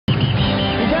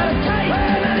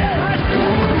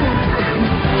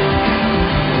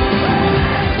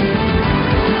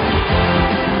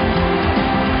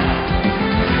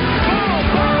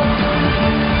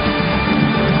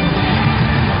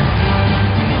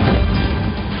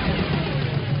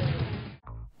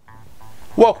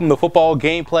Welcome to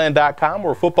footballgameplan.com,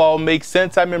 where football makes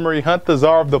sense. I'm Emery Hunt, the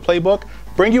czar of the playbook,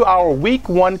 bring you our Week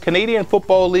 1 Canadian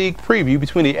Football League preview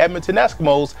between the Edmonton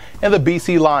Eskimos and the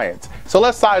BC Lions. So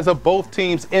let's size up both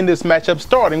teams in this matchup,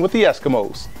 starting with the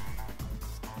Eskimos.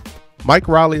 Mike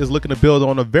Riley is looking to build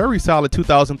on a very solid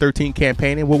 2013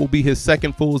 campaign in what will be his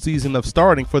second full season of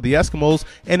starting for the Eskimos,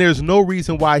 and there's no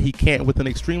reason why he can't with an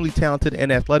extremely talented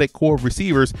and athletic core of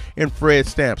receivers in Fred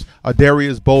Stamps,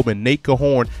 Adarius Bowman, Nate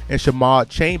Cahorn, and Shamad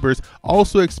Chambers.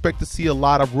 Also expect to see a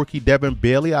lot of rookie Devin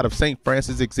Bailey out of St.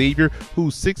 Francis Xavier,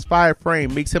 whose 6'5"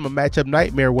 frame makes him a matchup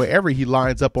nightmare wherever he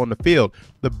lines up on the field.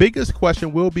 The biggest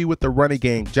question will be with the running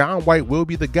game. John White will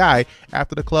be the guy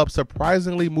after the club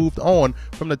surprisingly moved on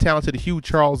from the talented Hugh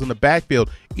Charles in the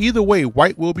backfield. Either way,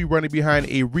 White will be running behind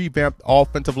a revamped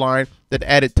offensive line that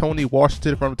added Tony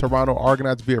Washington from the Toronto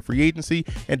Argonauts via free agency,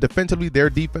 and defensively their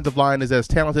defensive line is as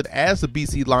talented as the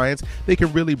BC Lions. They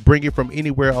can really bring it from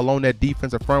anywhere along that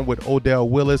defensive front with Odell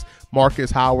Willis,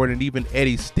 Marcus Howard, and even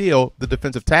Eddie Steele, the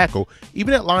defensive tackle.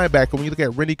 Even at linebacker, when you look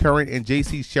at Rennie Curran and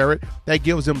J.C. Sherritt, that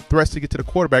gives them threats to get to the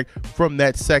quarterback from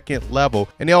that second level.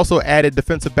 And they also added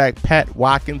defensive back Pat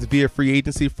Watkins via free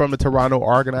agency from the Toronto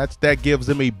Argonauts. That gives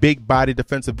them a big body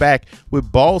defensive back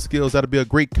with ball skills that'll be a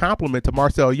great complement to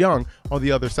Marcel Young on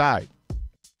the other side.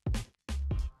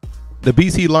 The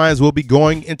BC Lions will be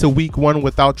going into Week 1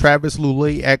 without Travis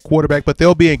Lulay at quarterback, but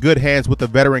they'll be in good hands with the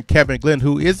veteran Kevin Glenn,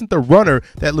 who isn't the runner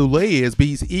that Lulay is, but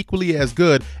he's equally as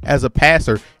good as a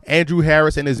passer. Andrew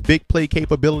Harris and his big play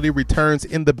capability returns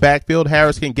in the backfield.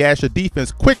 Harris can gash a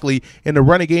defense quickly in the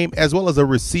running game as well as a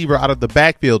receiver out of the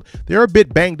backfield. They're a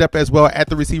bit banged up as well at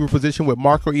the receiver position with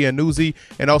Marco Iannuzzi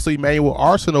and also Emmanuel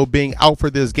Arsenault being out for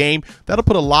this game. That'll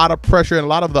put a lot of pressure and a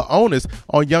lot of the onus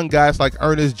on young guys like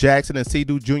Ernest Jackson and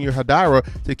Seydou Jr. Hadara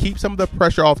to keep some of the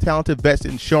pressure off talented vets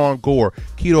in Sean Gore,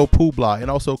 Keto Publa, and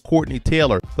also Courtney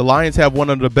Taylor. The Lions have one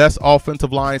of the best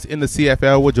offensive lines in the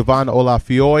CFL with Javon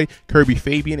Olafioy, Kirby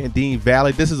Fabian, and Dean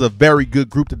Valley. This is a very good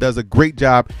group that does a great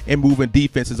job in moving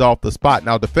defenses off the spot.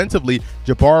 Now defensively,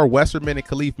 Jabbar Westerman and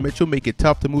Khalif Mitchell make it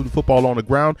tough to move the football on the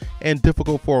ground and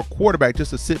difficult for a quarterback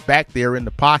just to sit back there in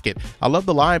the pocket. I love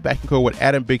the linebacking core with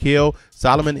Adam Big Hill,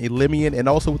 Solomon Elimian, and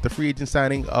also with the free agent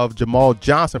signing of Jamal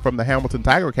Johnson from the Hamilton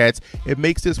Tiger Cats. It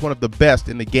makes this one of the best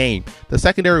in the game. The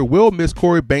secondary will miss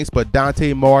Corey Banks, but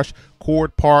Dante Marsh,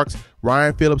 Cord Parks,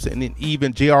 Ryan Phillips, and then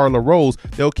even J.R. LaRose,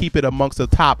 they'll keep it amongst the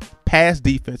top pass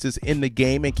defenses in the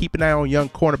game. And keep an eye on young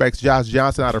cornerbacks Josh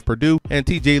Johnson out of Purdue and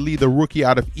T.J. Lee, the rookie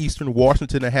out of Eastern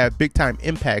Washington, that have big-time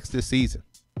impacts this season.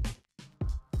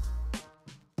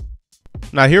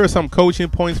 Now, here are some coaching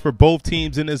points for both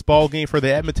teams in this ball game. For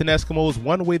the Edmonton Eskimos,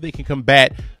 one way they can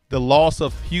combat the loss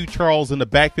of Hugh Charles in the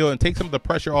backfield and take some of the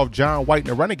pressure off John White in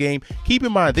the running game. Keep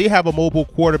in mind, they have a mobile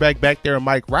quarterback back there in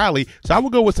Mike Riley, so I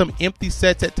would go with some empty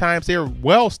sets at times. They're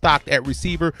well stocked at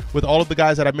receiver with all of the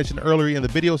guys that I mentioned earlier in the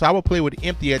video, so I would play with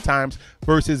empty at times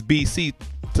versus BC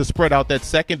to spread out that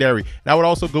secondary. And I would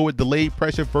also go with delayed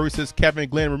pressure versus Kevin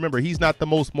Glenn. Remember, he's not the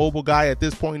most mobile guy at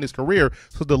this point in his career,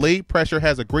 so delayed pressure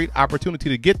has a great opportunity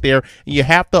to get there, and you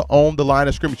have to own the line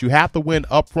of scrimmage. You have to win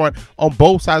up front on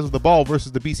both sides of the ball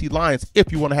versus the BC Lions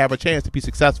if you want to have a chance to be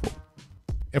successful.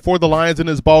 And for the Lions in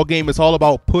this ball game, it's all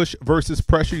about push versus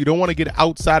pressure. You don't want to get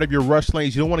outside of your rush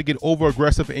lanes. You don't want to get over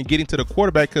aggressive and getting to the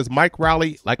quarterback, because Mike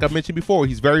Riley, like I mentioned before,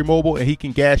 he's very mobile and he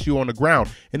can gas you on the ground.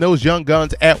 And those young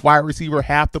guns at wide receiver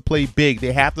have to play big.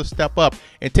 They have to step up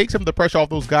and take some of the pressure off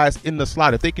those guys in the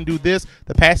slot. If they can do this,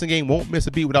 the passing game won't miss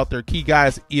a beat without their key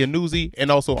guys, Iannuzzi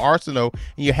and also Arsenault.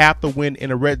 And you have to win in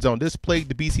the red zone. This plagued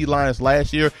the BC Lions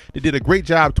last year. They did a great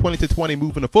job 20-20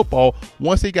 moving the football.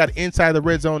 Once they got inside the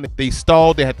red zone, they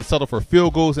stalled. They had to settle for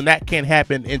field goals, and that can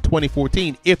happen in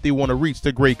 2014 if they want to reach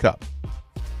the Grey Cup.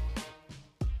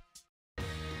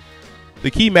 The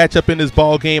key matchup in this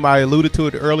ball game, I alluded to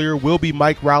it earlier, will be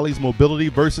Mike Riley's mobility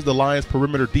versus the Lions'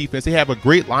 perimeter defense. They have a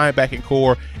great linebacking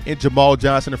core in Jamal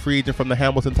Johnson, a free agent from the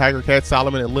Hamilton Tiger Cats,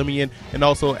 Solomon Elimian, and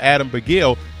also Adam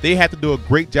Begill. They have to do a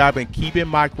great job in keeping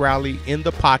Mike Riley in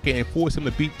the pocket and force him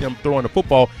to beat them throwing the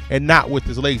football and not with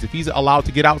his legs. If he's allowed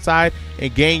to get outside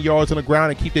and gain yards on the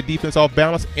ground and keep the defense off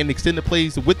balance and extend the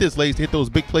plays with his legs to hit those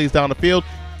big plays down the field,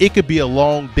 it could be a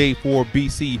long day for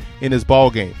BC in this ball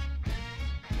game.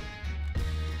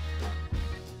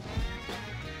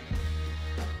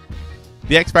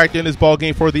 The X factor in this ball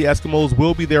game for the Eskimos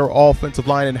will be their offensive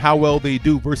line and how well they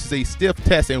do versus a stiff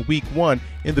test in Week 1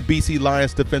 in the BC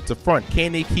Lions defensive front.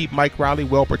 Can they keep Mike Riley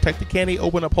well protected? Can they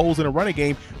open up holes in the running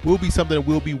game? Will be something that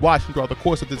we'll be watching throughout the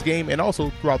course of this game and also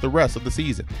throughout the rest of the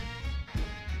season.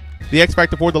 The X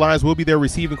factor for the Lions will be their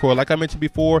receiving core. Like I mentioned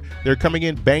before, they're coming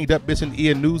in banged up, missing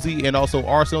Ian Newsy and also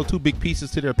Arsenal, two big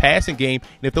pieces to their passing game.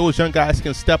 And if those young guys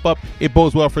can step up, it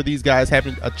bodes well for these guys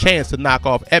having a chance to knock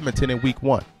off Edmonton in week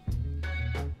 1.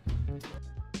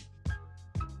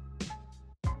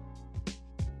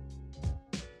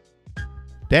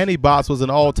 Danny Boss was an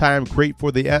all-time great for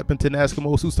the Edmonton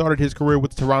Eskimos, who started his career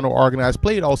with the Toronto Argonauts,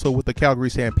 played also with the Calgary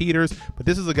Stampeders. But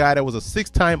this is a guy that was a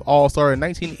 6-time All-Star. In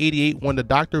 1988, won the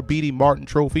Dr. Beatty Martin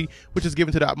Trophy, which is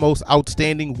given to the most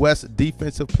outstanding West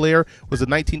defensive player, was the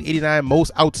 1989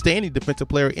 most outstanding defensive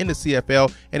player in the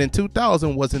CFL, and in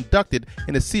 2000 was inducted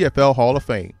in the CFL Hall of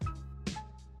Fame.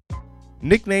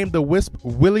 Nicknamed the Wisp,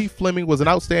 Willie Fleming was an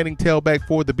outstanding tailback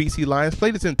for the BC Lions,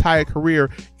 played his entire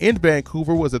career in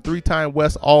Vancouver, was a 3-time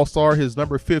West All-Star. His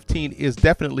number 15 is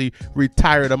definitely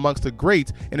retired amongst the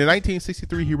greats. And in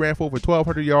 1963, he ran for over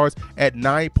 1,200 yards at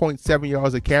 9.7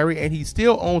 yards a carry, and he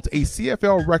still owns a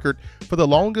CFL record for the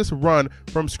longest run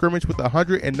from scrimmage with a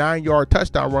 109-yard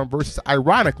touchdown run versus,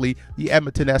 ironically, the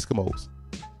Edmonton Eskimos.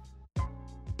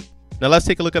 Now let's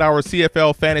take a look at our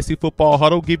CFL Fantasy Football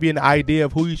Huddle, give you an idea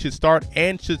of who you should start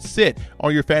and should sit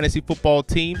on your fantasy football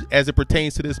teams as it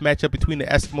pertains to this matchup between the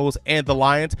Eskimos and the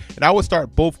Lions. And I would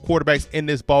start both quarterbacks in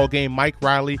this ball game, Mike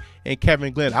Riley and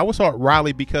Kevin Glenn. I would start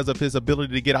Riley because of his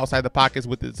ability to get outside the pockets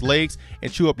with his legs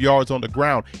and chew up yards on the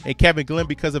ground, and Kevin Glenn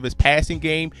because of his passing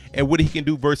game and what he can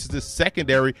do versus the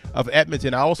secondary of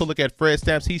Edmonton. I also look at Fred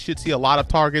Stamps. He should see a lot of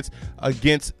targets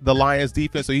against the Lions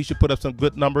defense, so he should put up some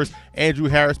good numbers. Andrew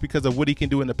Harris because of what he can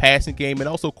do in the passing game, and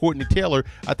also Courtney Taylor,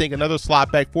 I think another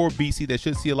slot back for BC that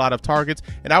should see a lot of targets.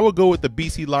 And I would go with the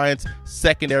BC Lions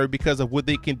secondary because of what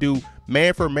they can do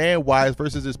man for man wise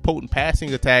versus this potent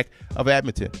passing attack of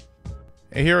Edmonton.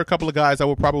 And here are a couple of guys I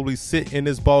will probably sit in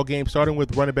this ball game, starting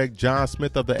with running back John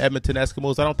Smith of the Edmonton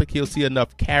Eskimos. I don't think he'll see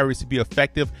enough carries to be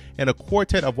effective in a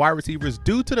quartet of wide receivers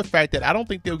due to the fact that I don't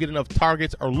think they'll get enough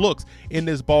targets or looks in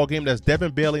this ball game. That's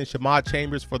Devin Bailey and Shamad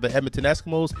Chambers for the Edmonton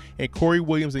Eskimos, and Corey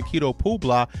Williams and Keto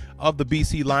Publa of the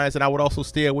BC Lions. And I would also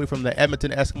stay away from the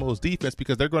Edmonton Eskimos defense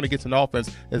because they're going to get an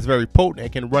offense that's very potent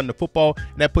and can run the football,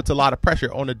 and that puts a lot of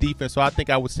pressure on the defense. So I think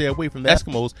I would stay away from the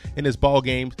Eskimos in this ball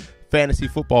game, fantasy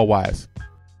football wise.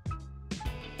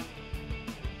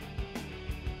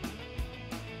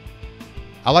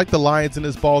 I like the Lions in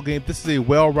this ball game. This is a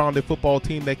well-rounded football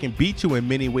team that can beat you in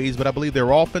many ways, but I believe their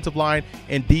offensive line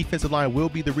and defensive line will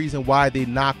be the reason why they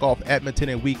knock off Edmonton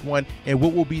in week 1, and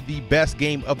what will be the best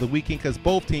game of the weekend, because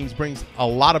both teams brings a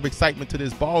lot of excitement to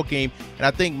this ball game. And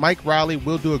I think Mike Riley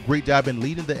will do a great job in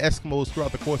leading the Eskimos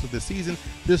throughout the course of the season,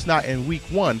 just not in week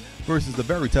 1 versus the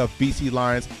very tough BC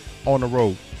Lions on the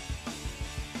road.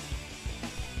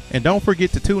 And don't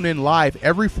forget to tune in live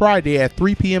every Friday at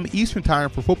 3 p.m. Eastern Time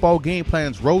for Football Game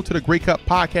Plan's Road to the Grey Cup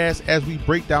podcast, as we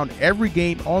break down every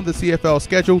game on the CFL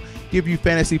schedule, give you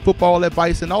fantasy football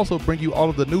advice, and also bring you all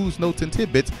of the news, notes, and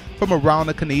tidbits from around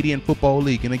the Canadian Football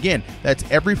League. And again, that's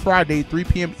every Friday, 3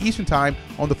 p.m. Eastern Time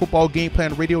on the Football Game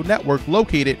Plan Radio Network,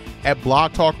 located at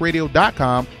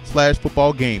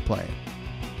blogtalkradio.com/footballgameplan.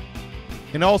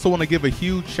 And I also want to give a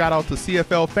huge shout out to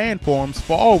CFL Fan Forums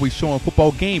for always showing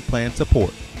Football Game Plan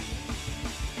support.